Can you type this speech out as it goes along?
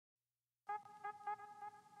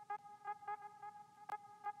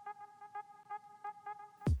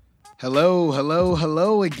Hello, hello,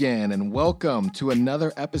 hello again, and welcome to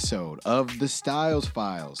another episode of the Styles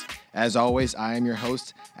Files. As always, I am your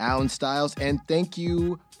host, Alan Styles, and thank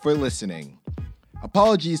you for listening.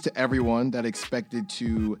 Apologies to everyone that expected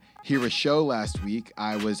to hear a show last week.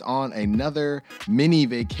 I was on another mini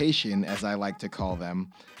vacation, as I like to call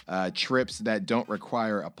them, trips that don't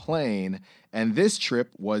require a plane, and this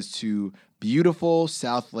trip was to beautiful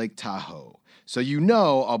South Lake Tahoe. So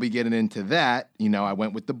I'll be getting into that. I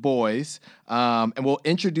went with the boys, and we'll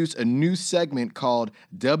introduce a new segment called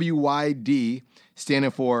WYD,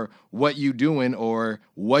 standing for What You Doing or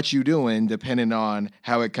What You Doing, depending on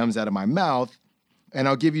how it comes out of my mouth. And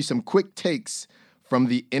I'll give you some quick takes from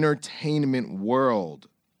the entertainment world.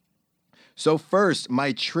 So first,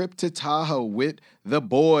 my trip to Tahoe with the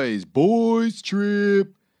boys. Boys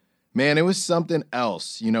trip. Man, it was something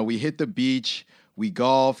else. We hit the beach, we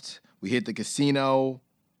golfed, we hit the casino,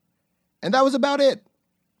 and that was about it.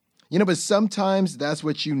 But sometimes that's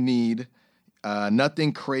what you need.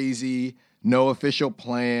 Nothing crazy, no official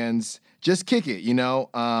plans. Just kick it,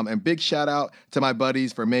 and big shout out to my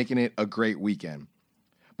buddies for making it a great weekend.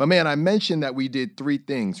 But man, I mentioned that we did 3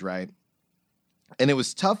 things, right? And it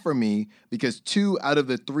was tough for me because 2 out of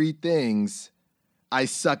the 3 things I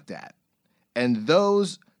sucked at. And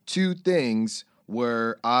those 2 things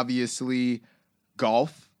were obviously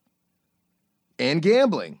golf and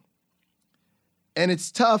gambling. And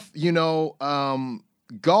it's tough,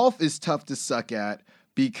 golf is tough to suck at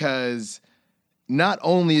because not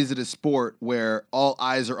only is it a sport where all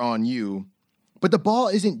eyes are on you, but the ball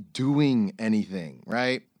isn't doing anything,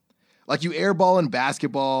 right? Like you airball in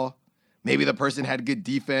basketball, maybe the person had good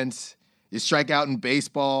defense. You strike out in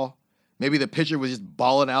baseball, maybe the pitcher was just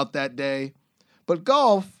balling out that day. But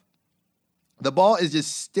golf, the ball is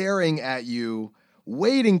just staring at you,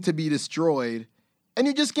 waiting to be destroyed, and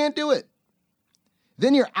you just can't do it.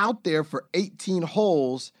 Then you're out there for 18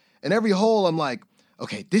 holes, and every hole I'm like,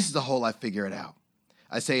 okay, this is the hole I figure it out.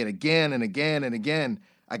 I say it again and again and again.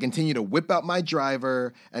 I continue to whip out my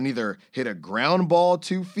driver and either hit a ground ball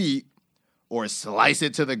 2 feet or slice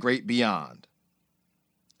it to the great beyond.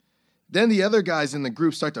 Then the other guys in the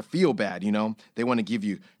group start to feel bad, They want to give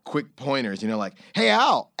you quick pointers, like, hey,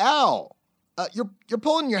 Al, you're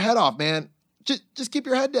pulling your head off, man. Just keep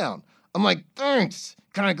your head down. I'm like, thanks.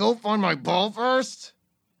 Can I go find my ball first?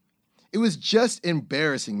 It was just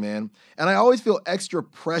embarrassing, man. And I always feel extra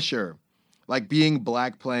pressure, like being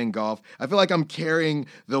black playing golf. I feel like I'm carrying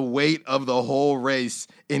the weight of the whole race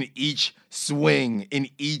in each swing, in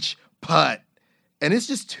each putt. And it's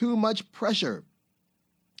just too much pressure.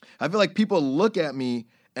 I feel like people look at me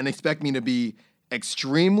and expect me to be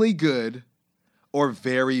extremely good or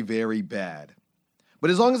very, very bad. But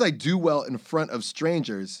as long as I do well in front of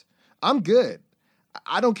strangers, I'm good.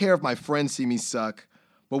 I don't care if my friends see me suck,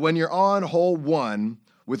 but when you're on hole 1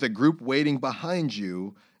 with a group waiting behind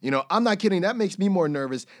you, I'm not kidding, that makes me more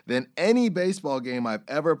nervous than any baseball game I've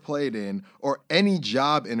ever played in or any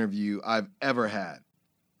job interview I've ever had.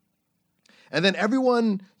 And then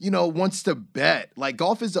everyone, wants to bet. Like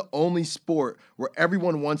golf is the only sport where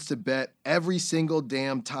everyone wants to bet every single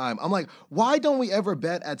damn time. I'm like, why don't we ever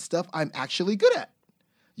bet at stuff I'm actually good at?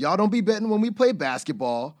 Y'all don't be betting when we play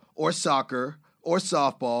basketball or soccer or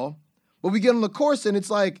softball, but we get on the course and it's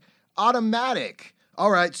like automatic. All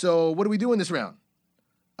right, so what are we doing this round?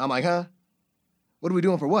 I'm like, huh? What are we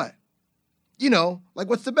doing for what? Like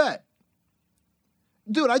what's the bet?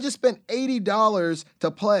 Dude, I just spent $80 to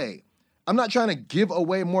play. I'm not trying to give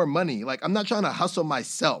away more money. Like I'm not trying to hustle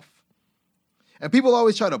myself. And people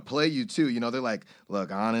always try to play you too. They're like,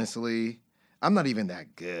 look, honestly, I'm not even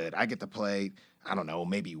that good. I get to play, I don't know,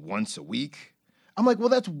 maybe once a week. I'm like, well,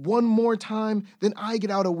 that's one more time than I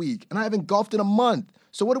get out a week, and I haven't golfed in a month.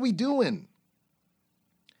 So what are we doing?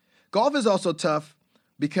 Golf is also tough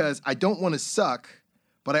because I don't want to suck,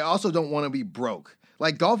 but I also don't want to be broke.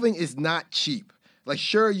 Like golfing is not cheap. Like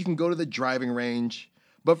sure, you can go to the driving range,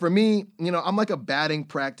 but for me, I'm like a batting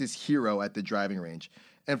practice hero at the driving range.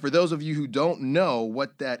 And for those of you who don't know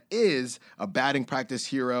what that is, a batting practice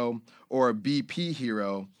hero or a BP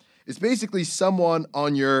hero, it's basically someone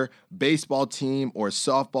on your baseball team or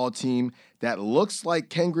softball team that looks like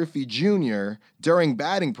Ken Griffey Jr. during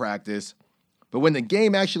batting practice, but when the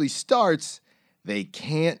game actually starts, they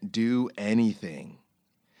can't do anything.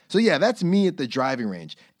 So yeah, that's me at the driving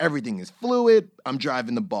range. Everything is fluid. I'm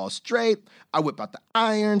driving the ball straight. I whip out the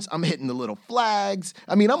irons. I'm hitting the little flags.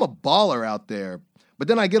 I'm a baller out there. But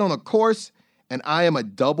then I get on the course and I am a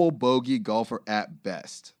double bogey golfer at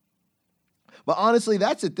best. But honestly,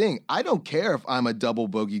 that's the thing. I don't care if I'm a double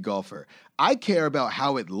bogey golfer. I care about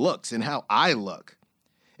how it looks and how I look.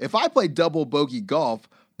 If I play double bogey golf,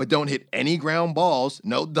 but don't hit any ground balls,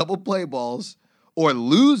 no double play balls, or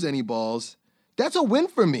lose any balls, that's a win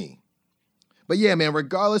for me. But yeah, man,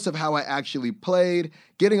 regardless of how I actually played,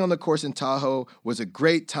 getting on the course in Tahoe was a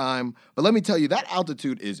great time. But let me tell you, that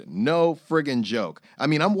altitude is no friggin' joke. I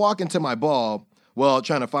mean, I'm walking to my ball,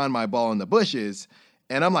 trying to find my ball in the bushes,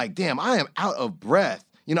 and I'm like, damn, I am out of breath.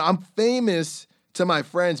 I'm famous to my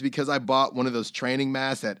friends because I bought one of those training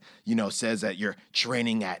masks that, says that you're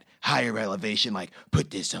training at higher elevation. Like,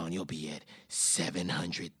 put this on, you'll be at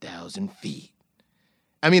 700,000 feet.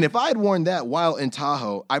 I mean, if I had worn that while in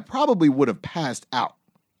Tahoe, I probably would have passed out.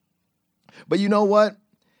 But you know what?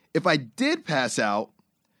 If I did pass out,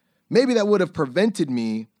 maybe that would have prevented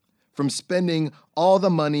me from spending all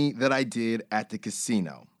the money that I did at the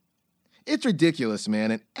casino. It's ridiculous,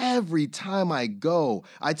 man. And every time I go,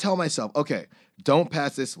 I tell myself, okay, don't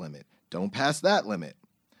pass this limit. Don't pass that limit.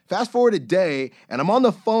 Fast forward a day, and I'm on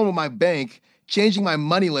the phone with my bank, changing my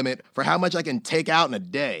money limit for how much I can take out in a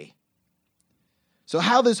day. So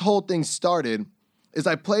how this whole thing started is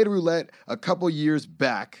I played roulette a couple years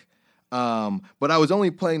back, but I was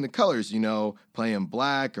only playing the colors, playing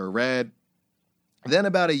black or red. Then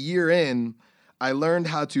about a year in, I learned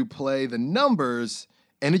how to play the numbers,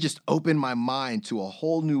 and it just opened my mind to a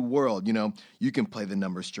whole new world. You can play the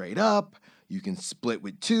numbers straight up, you can split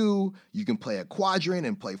with 2, you can play a quadrant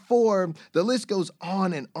and play 4. The list goes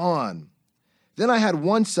on and on. Then I had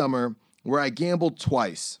one summer where I gambled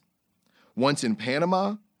twice. Once in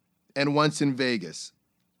Panama and once in Vegas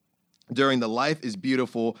during the Life is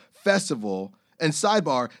Beautiful festival. And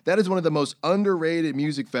sidebar, that is one of the most underrated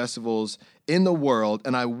music festivals in the world,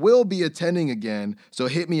 and I will be attending again, so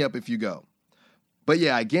hit me up if you go. But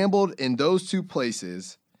yeah, I gambled in those 2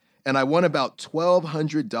 places, and I won about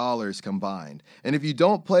 $1,200 combined. And if you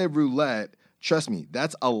don't play roulette, trust me,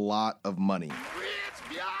 that's a lot of money.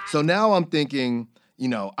 So now I'm thinking,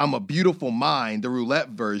 I'm a beautiful mind, the roulette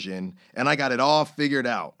version, and I got it all figured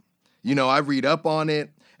out. I read up on it,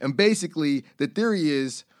 and basically the theory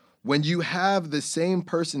is when you have the same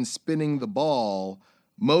person spinning the ball,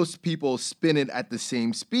 most people spin it at the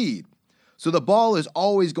same speed. So the ball is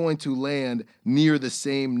always going to land near the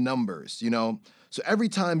same numbers, So every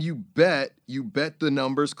time you bet the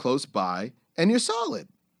numbers close by, and you're solid.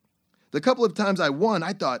 The couple of times I won,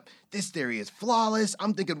 I thought, this theory is flawless.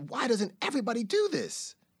 I'm thinking, why doesn't everybody do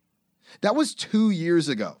this? That was 2 years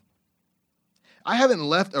ago. I haven't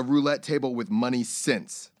left a roulette table with money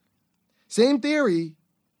since. Same theory,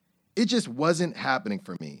 it just wasn't happening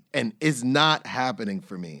for me, and is not happening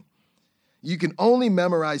for me. You can only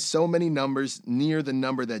memorize so many numbers near the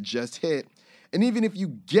number that just hit, and even if you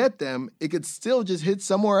get them, it could still just hit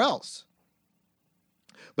somewhere else.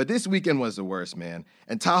 But this weekend was the worst, man.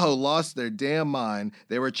 And Tahoe lost their damn mind.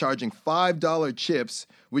 They were charging $5 chips,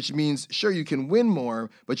 which means, sure, you can win more,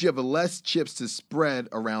 but you have less chips to spread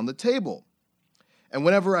around the table. And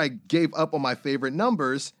whenever I gave up on my favorite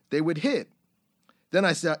numbers, they would hit. Then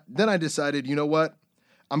I decided, you know what?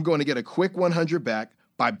 I'm going to get a quick 100 back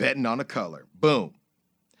by betting on a color. Boom.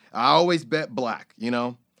 I always bet black,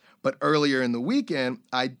 But earlier in the weekend,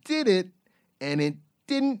 I did it, and it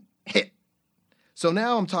didn't hit. So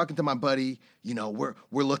now I'm talking to my buddy, we're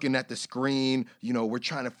looking at the screen, we're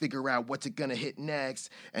trying to figure out what's it gonna hit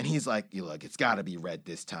next. And he's like, look, it's gotta be red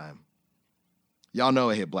this time. Y'all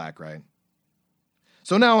know it hit black, right?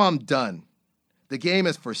 So now I'm done. The game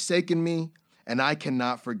has forsaken me, and I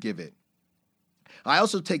cannot forgive it. I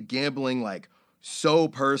also take gambling so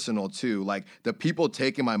personal too. Like the people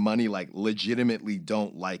taking my money legitimately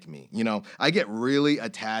don't like me. I get really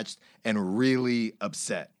attached and really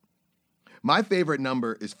upset. My favorite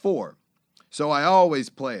number is 4, so I always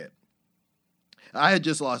play it. I had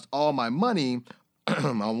just lost all my money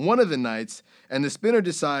on one of the nights, and the spinner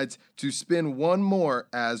decides to spin one more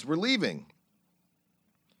as we're leaving.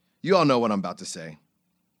 You all know what I'm about to say.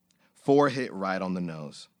 4 hit right on the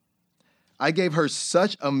nose. I gave her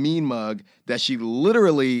such a mean mug that she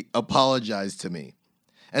literally apologized to me.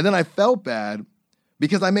 And then I felt bad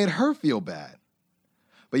because I made her feel bad.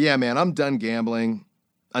 But yeah, man, I'm done gambling.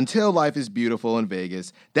 Until Life is Beautiful in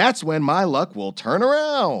Vegas, that's when my luck will turn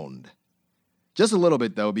around. Just a little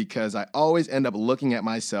bit, though, because I always end up looking at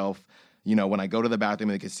myself, when I go to the bathroom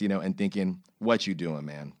in the casino and thinking, what you doing,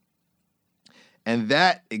 man? And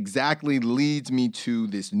that exactly leads me to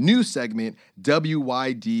this new segment,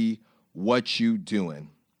 WYD, What You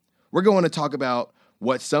Doing? We're going to talk about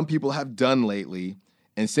what some people have done lately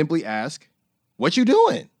and simply ask, what you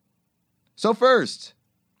doing? So first,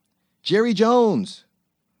 Jerry Jones.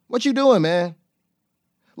 What you doing, man?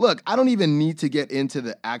 Look, I don't even need to get into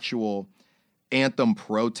the actual anthem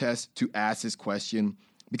protest to ask this question,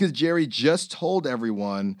 because Jerry just told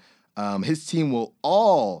everyone his team will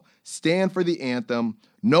all stand for the anthem.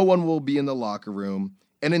 No one will be in the locker room.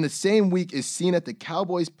 And in the same week is seen at the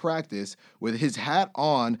Cowboys practice with his hat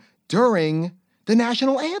on during the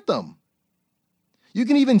national anthem. You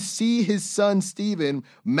can even see his son, Steven,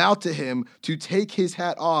 mouth to him to take his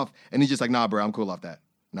hat off. And he's just like, nah, bro, I'm cool off that.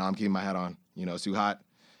 Nah, I'm keeping my hat on. You know, it's too hot.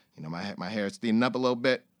 You know, my hair's steaming up a little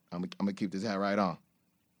bit. I'm going to keep this hat right on.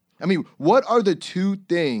 I mean, what are the two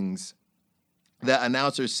things that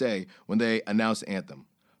announcers say when they announce the anthem?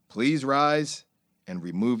 Please rise and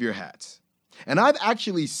remove your hats. And I've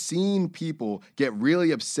actually seen people get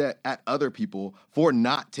really upset at other people for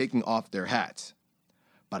not taking off their hats.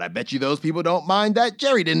 But I bet you those people don't mind that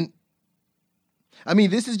Jerry didn't. I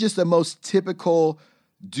mean, this is just the most typical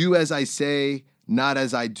do as I say, not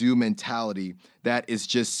as I do mentality that is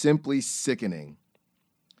just simply sickening.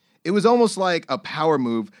 It was almost like a power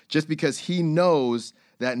move just because he knows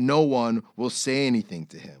that no one will say anything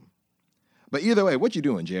to him. But either way, what you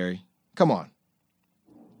doing, Jerry? Come on.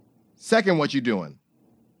 Second, what you doing?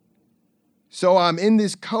 So I'm in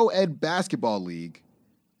this co-ed basketball league,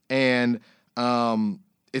 and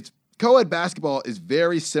it's co-ed basketball is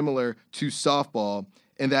very similar to softball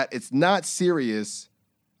in that it's not serious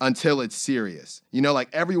until it's serious. You know, like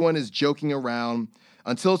everyone is joking around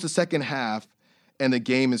until it's the second half and the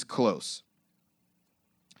game is close.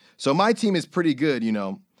 So my team is pretty good, you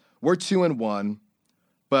know. We're 2-1,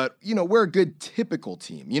 but you know, we're a good typical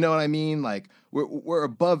team. You know what I mean? Like we're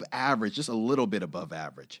above average, just a little bit above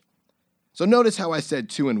average. So notice how I said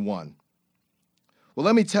 2-1. Well,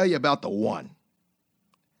 let me tell you about the one.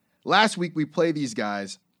 Last week we played these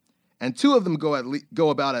guys, and two of them go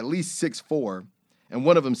about at least 6'4", and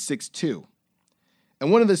one of them 6'2".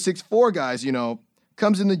 And one of the 6'4" guys, you know,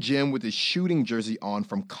 comes in the gym with his shooting jersey on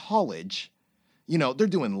from college. You know, they're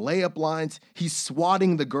doing layup lines. He's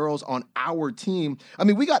swatting the girls on our team. I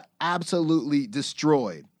mean, we got absolutely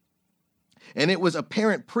destroyed. And it was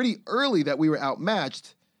apparent pretty early that we were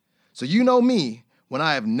outmatched. So you know me, when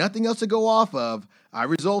I have nothing else to go off of, I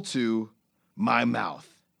resort to my mouth.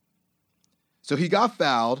 So he got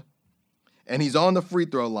fouled, and he's on the free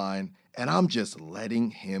throw line, and I'm just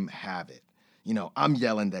letting him have it. You know, I'm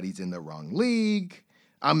yelling that he's in the wrong league.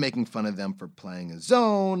 I'm making fun of them for playing a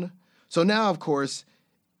zone. So now, of course,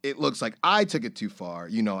 it looks like I took it too far.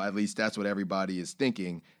 You know, at least that's what everybody is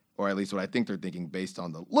thinking, or at least what I think they're thinking based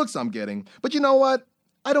on the looks I'm getting. But you know what?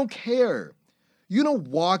 I don't care. You don't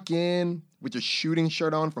walk in with your shooting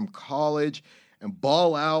shirt on from college and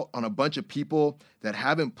ball out on a bunch of people that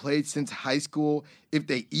haven't played since high school, if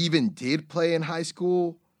they even did play in high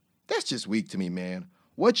school. That's just weak to me, man.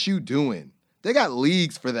 What you doing? They got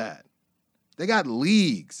leagues for that. They got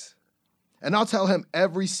leagues. And I'll tell him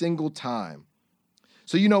every single time.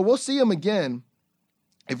 So, you know, we'll see him again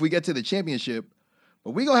if we get to the championship,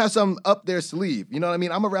 but we going to have something up their sleeve. You know what I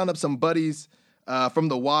mean? I'm going to round up some buddies from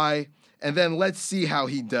the Y, and then let's see how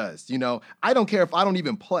he does. You know, I don't care if I don't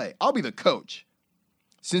even play. I'll be the coach.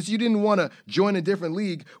 Since you didn't want to join a different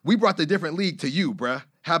league, we brought the different league to you, bruh.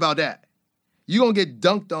 How about that? You going to get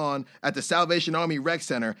dunked on at the Salvation Army Rec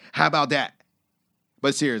Center. How about that?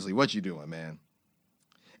 But seriously, what you doing, man?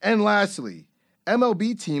 And lastly,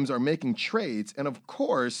 MLB teams are making trades, and of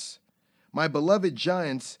course, my beloved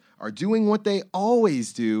Giants are doing what they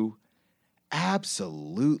always do,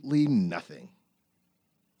 absolutely nothing.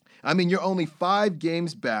 I mean, you're only 5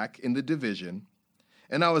 games back in the division,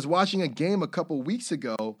 and I was watching a game a couple weeks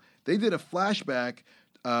ago. They did a flashback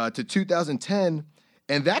to 2010,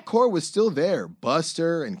 and that core was still there.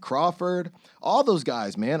 Buster and Crawford, all those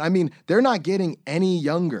guys, man. I mean, they're not getting any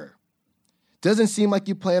younger. Doesn't seem like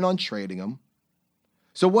you plan on trading them.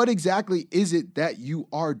 So what exactly is it that you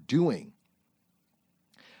are doing?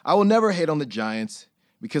 I will never hate on the Giants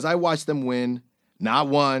because I watched them win not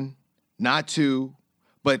 1, not 2,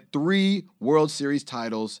 but 3 World Series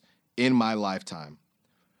titles in my lifetime.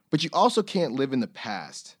 But you also can't live in the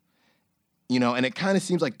past, you know, and it kind of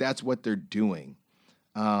seems like that's what they're doing.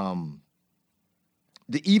 The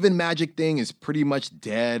even magic thing is pretty much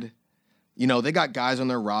dead. You know, they got guys on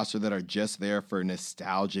their roster that are just there for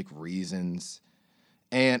nostalgic reasons.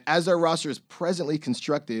 And as their roster is presently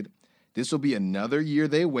constructed, this will be another year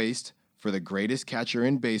they waste for the greatest catcher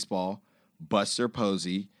in baseball, Buster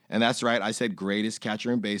Posey. And that's right, I said greatest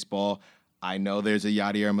catcher in baseball. I know there's a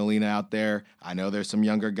Yadier Molina out there. I know there's some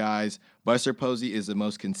younger guys. Buster Posey is the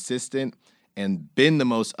most consistent and been the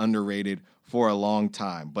most underrated for a long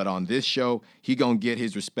time. But on this show, he gonna get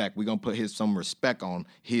his respect. We gonna put some respect on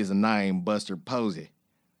his name, Buster Posey.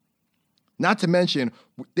 Not to mention,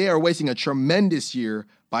 they are wasting a tremendous year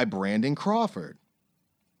by Brandon Crawford.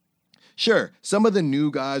 Sure, some of the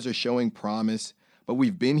new guys are showing promise, but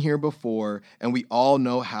we've been here before, and we all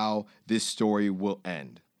know how this story will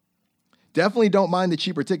end. Definitely don't mind the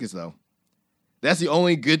cheaper tickets, though. That's the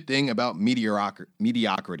only good thing about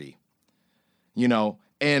mediocrity.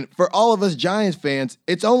 And for all of us Giants fans,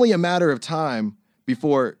 it's only a matter of time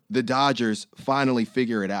before the Dodgers finally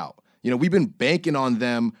figure it out. We've been banking on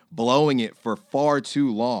them blowing it for far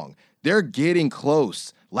too long. They're getting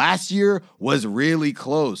close. Last year was really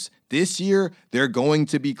close. This year, they're going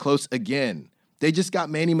to be close again. They just got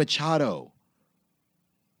Manny Machado.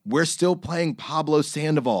 We're still playing Pablo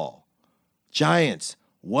Sandoval. Giants,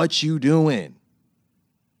 what you doing?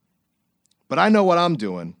 But I know what I'm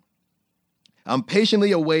doing. I'm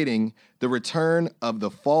patiently awaiting the return of the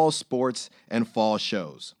fall sports and fall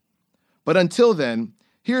shows. But until then,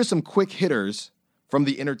 here are some quick hitters from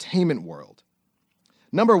the entertainment world.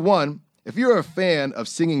 Number one, if you're a fan of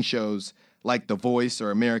singing shows like The Voice or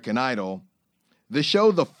American Idol, the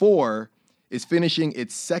show The Four is finishing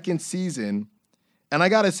its second season, and I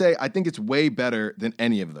gotta say, I think it's way better than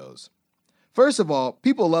any of those. First of all,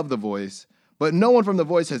 people love The Voice, but no one from The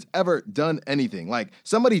Voice has ever done anything. Like,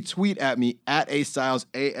 somebody tweet at me, at aStylez,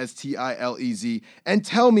 ASTILEZ, and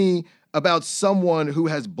tell me about someone who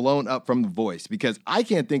has blown up from The Voice, because I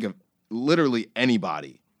can't think of literally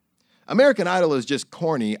anybody. American Idol is just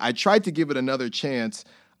corny. I tried to give it another chance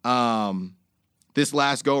this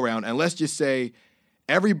last go-round, and let's just say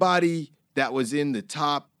everybody that was in the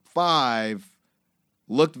top 5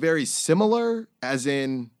 looked very similar, as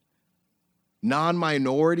in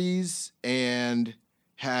non-minorities, and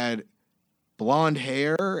had blonde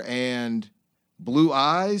hair and blue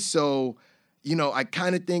eyes. So, I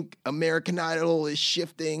kind of think American Idol is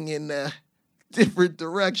shifting in a different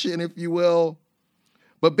direction, if you will.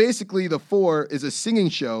 But basically, The Four is a singing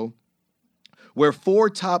show where 4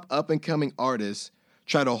 top up-and-coming artists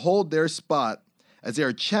try to hold their spot as they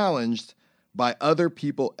are challenged by other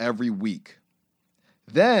people every week.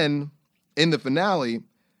 Then, in the finale,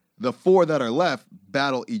 the 4 that are left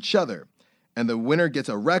battle each other, and the winner gets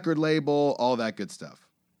a record label, all that good stuff.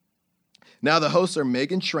 Now, the hosts are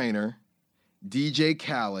Meghan Trainor, DJ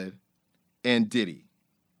Khaled, and Diddy.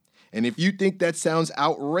 And if you think that sounds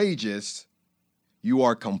outrageous, you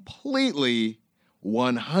are completely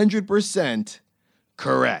 100%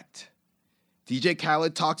 correct. DJ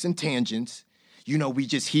Khaled talks in tangents. We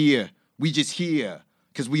just here,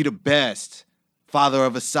 because we the best. Father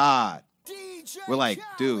of Assad. We're like,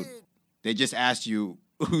 dude, they just asked you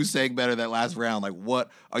who sang better that last round. Like,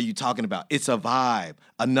 what are you talking about? It's a vibe.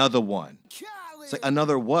 Another one. It's like,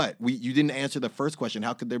 another what? You didn't answer the first question.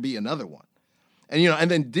 How could there be another one? And,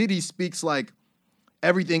 and then Diddy speaks like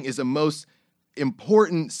everything is the most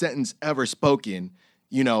important sentence ever spoken.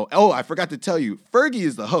 I forgot to tell you, Fergie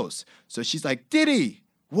is the host. So she's like, Diddy,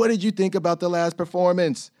 what did you think about the last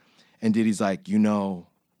performance? And Diddy's like,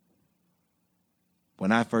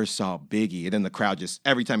 when I first saw Biggie, and then the crowd just,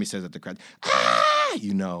 every time he says it, the crowd,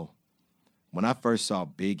 when I first saw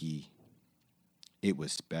Biggie, it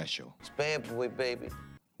was special. It's bad boy, baby.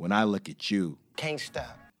 When I look at you, can't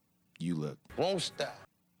stop. You look. Won't stop.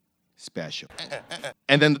 Special.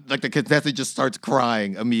 And then the contestant just starts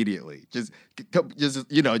crying immediately. Just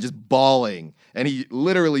bawling. And he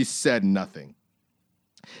literally said nothing.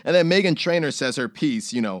 And then Meghan Trainor says her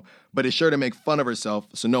piece, but is sure to make fun of herself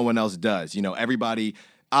so no one else does. Everybody,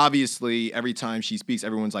 obviously, every time she speaks,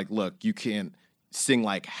 everyone's like, look, you can't sing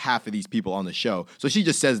like half of these people on the show. So she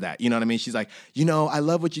just says that, you know what I mean? She's like, I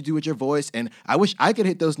love what you do with your voice, and I wish I could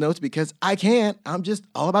hit those notes because I can't. I'm just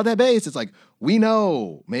all about that bass. It's like, we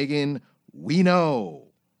know, Megan, we know,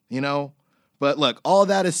 But look, all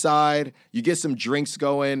that aside, you get some drinks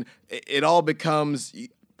going. It all becomes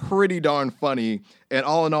pretty darn funny. And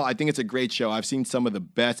all in all, I think it's a great show. I've seen some of the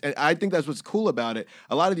best. And I think that's what's cool about it.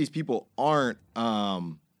 A lot of these people aren't,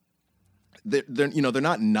 they're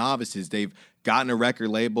not novices. They've gotten a record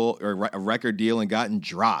label or a record deal and gotten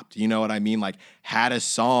dropped. You know what I mean? Like, had a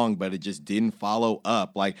song, but it just didn't follow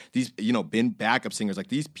up. Like, these, been backup singers. Like,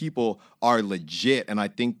 these people are legit. And I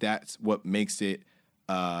think that's what makes it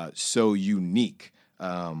so unique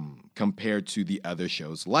compared to the other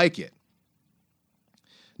shows like it.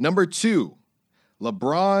 Number 2,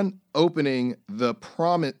 LeBron opening the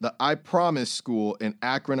I Promise School in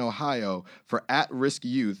Akron, Ohio for at-risk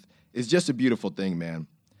youth is just a beautiful thing, man.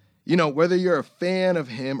 Whether you're a fan of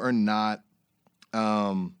him or not,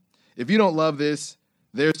 if you don't love this,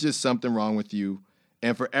 there's just something wrong with you.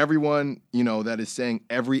 And for everyone, that is saying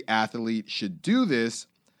every athlete should do this,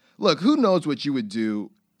 look, who knows what you would do,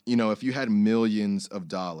 if you had millions of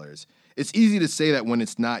dollars. It's easy to say that when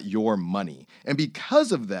it's not your money. And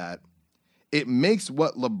because of that, it makes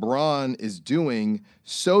what LeBron is doing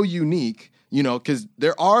so unique, because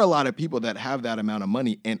there are a lot of people that have that amount of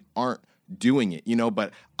money and aren't doing it,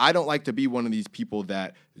 but I don't like to be one of these people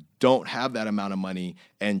that don't have that amount of money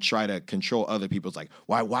and try to control other people's like,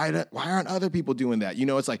 why aren't other people doing that?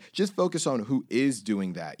 It's like, just focus on who is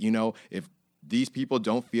doing that. If these people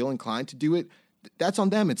don't feel inclined to do it, that's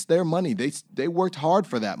on them. It's their money. They worked hard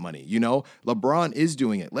for that money. LeBron is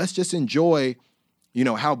doing it. Let's just enjoy,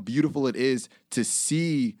 how beautiful it is to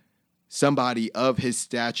see somebody of his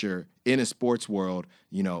stature in a sports world,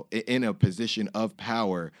 in a position of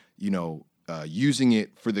power, using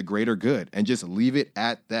it for the greater good, and just leave it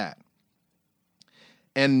at that.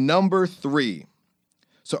 And number 3.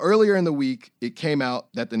 So earlier in the week, it came out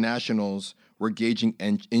that the Nationals were gauging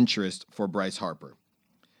interest for Bryce Harper.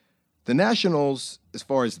 The Nationals, as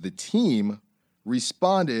far as the team,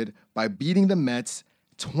 responded by beating the Mets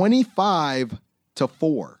 25-4.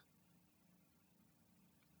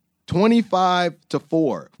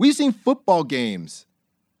 25-4. We've seen football games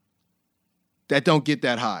that don't get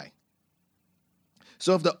that high.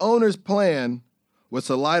 So if the owner's plan was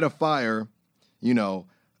to light a fire,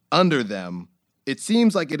 under them, it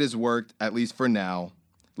seems like it has worked, at least for now.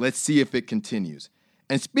 Let's see if it continues.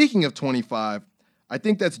 And speaking of 25, I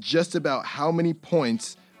think that's just about how many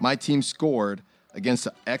points my team scored against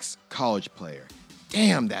an ex-college player.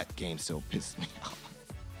 Damn, that game so pissed me off.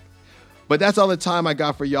 But that's all the time I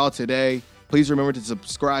got for y'all today. Please remember to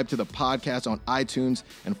subscribe to the podcast on iTunes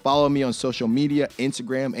and follow me on social media,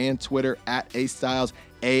 Instagram and Twitter at astyles,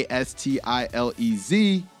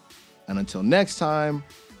 ASTILEZ. And until next time,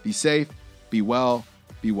 be safe, be well,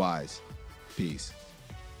 be wise. Peace.